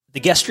The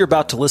guest you're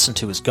about to listen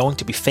to is going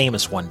to be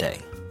famous one day.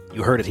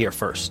 You heard it here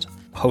first.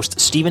 Host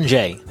Stephen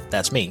J.,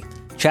 that's me,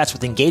 chats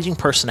with engaging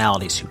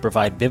personalities who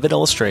provide vivid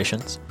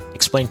illustrations,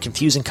 explain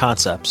confusing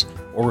concepts,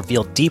 or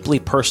reveal deeply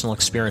personal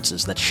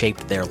experiences that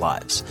shaped their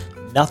lives.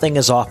 Nothing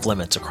is off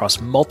limits across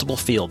multiple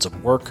fields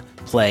of work,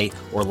 play,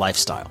 or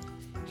lifestyle.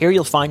 Here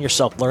you'll find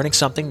yourself learning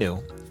something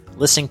new,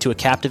 listening to a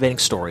captivating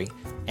story,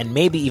 and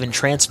maybe even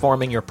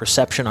transforming your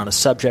perception on a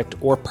subject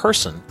or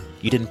person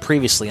you didn't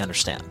previously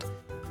understand.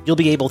 You'll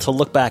be able to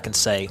look back and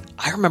say,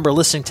 I remember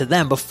listening to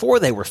them before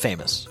they were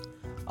famous.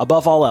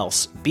 Above all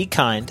else, be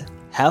kind,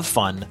 have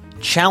fun,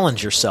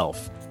 challenge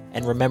yourself,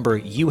 and remember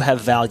you have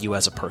value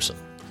as a person.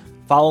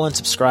 Follow and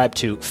subscribe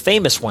to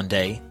Famous One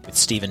Day with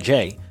Stephen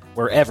J.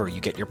 wherever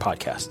you get your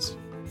podcasts.